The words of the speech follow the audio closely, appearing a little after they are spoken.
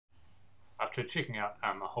after checking out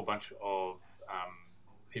a whole bunch of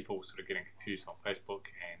people sort of getting confused on Facebook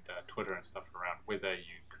and Twitter and stuff around whether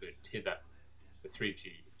you could tether the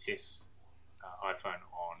 3GS iPhone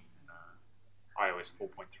on iOS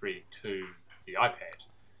 4.3 to the iPad,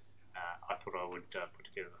 I thought I would put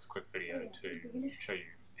together this quick video to show you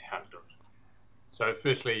how to do it. So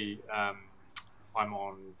firstly, I'm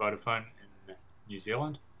on Vodafone in New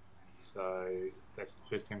Zealand, so that's the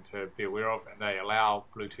first thing to be aware of, and they allow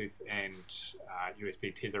Bluetooth and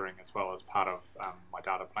USB tethering as well as part of my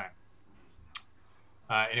data plan.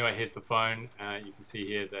 Anyway, here's the phone. You can see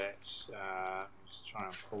here that, I'm just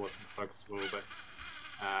trying to pull this in focus a little bit,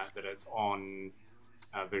 that it's on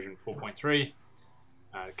version 4.3.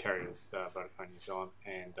 The carrier is Vodafone New Zealand,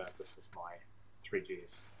 and this is my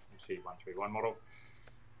 3GS MC131 model,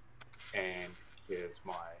 and here's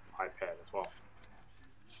my iPad as well.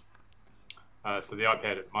 So the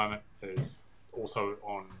iPad at the moment is also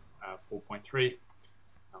on 4.3,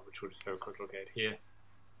 which we'll just have a quick look at here,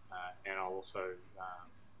 and I'll also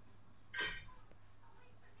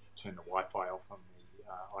turn the Wi-Fi off on the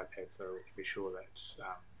iPad so we can be sure that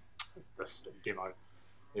this demo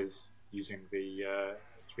is using the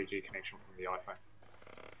 3G connection from the iPhone.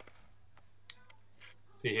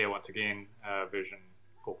 See here once again, version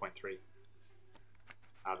 4.3.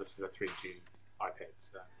 This is a 3G iPad.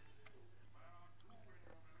 So.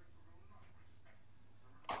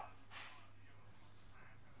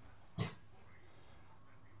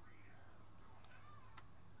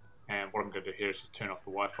 And what I'm going to do here is just turn off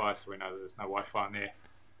the Wi-Fi so we know that there's no Wi-Fi in there,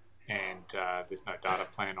 and there's no data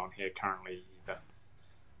plan on here currently either.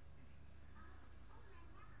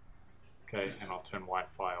 Okay, and I'll turn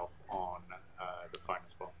Wi-Fi off on the phone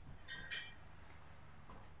as well.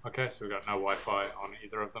 Okay, so we've got no Wi-Fi on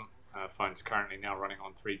either of them. Phone's currently now running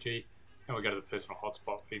on 3G, and we go to the Personal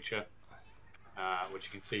Hotspot feature, which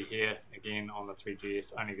you can see here again on the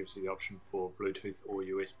 3GS. Only gives you the option for Bluetooth or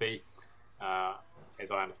USB. As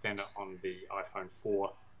I understand it, on the iPhone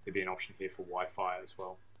 4 there'd be an option here for Wi-Fi as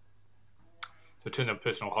well. So turn the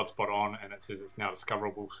Personal Hotspot on, and it says it's now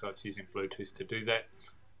discoverable, so it's using Bluetooth to do that,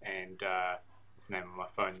 and it's the name of my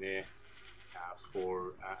phone there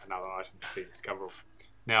for another item to be discoverable.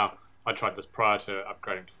 Now, I tried this prior to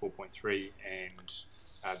upgrading to 4.3, and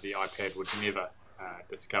the iPad would never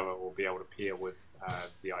discover or be able to pair with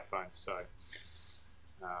the iPhone, so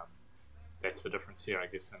that's the difference here, I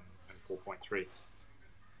guess, in 4.3.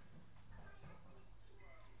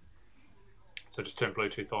 So just turn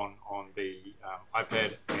Bluetooth on the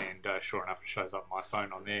iPad, and sure enough it shows up my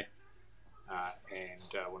phone on there,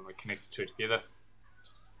 and when we connect the two together,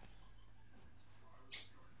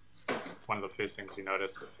 one of the first things you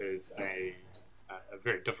notice is a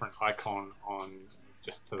very different icon on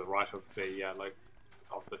just to the right of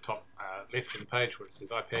the top left of the page where it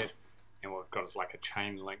says iPad, and what we've got is like a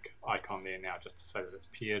chain link icon there now just to say that it's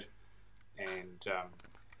paired and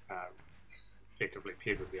effectively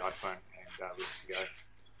paired with the iPhone and ready to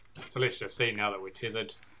go. So let's just see now that we're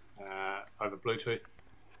tethered over Bluetooth.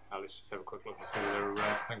 Let's just have a quick look and see whether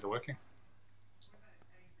things are working.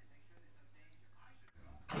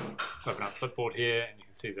 Let's open up Flipboard here, and you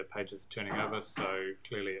can see the pages are turning over, so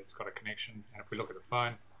clearly it's got a connection. And if we look at the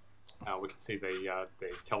phone, we can see the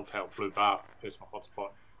telltale blue bar for Personal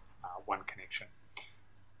Hotspot, one connection.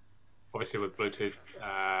 Obviously with Bluetooth,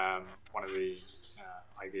 one of the,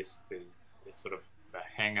 I guess the sort of the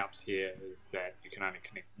hang-ups here is that you can only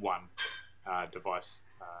connect one device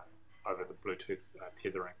over the Bluetooth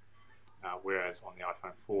tethering, whereas on the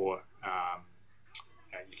iPhone 4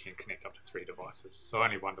 you can connect up to 3 devices. So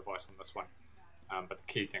only one device on this one, but the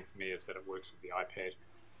key thing for me is that it works with the iPad.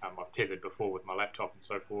 I've tethered before with my laptop and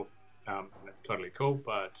so forth, and it's totally cool,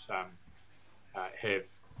 but have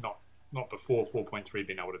not before 4.3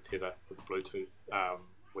 been able to tether with the Bluetooth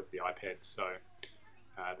with the iPad, so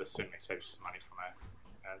this certainly saves you some money from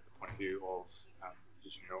the point of view of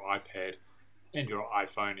using your iPad and your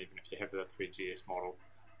iPhone, even if you have the 3GS model,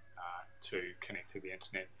 to connect to the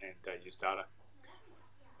internet and use data.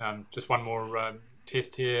 Just one more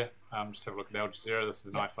test here. Just have a look at Al Jazeera. This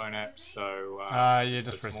is an iPhone app, so yeah,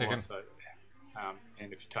 just for a second. So,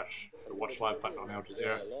 and if you touch the Watch Live button on Al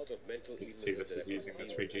Jazeera, you can see this is using the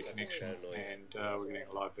 3G connection, and we're getting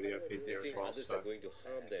a live video feed there as well.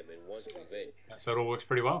 So it all works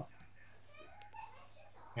pretty well.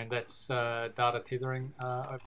 And that's data tethering over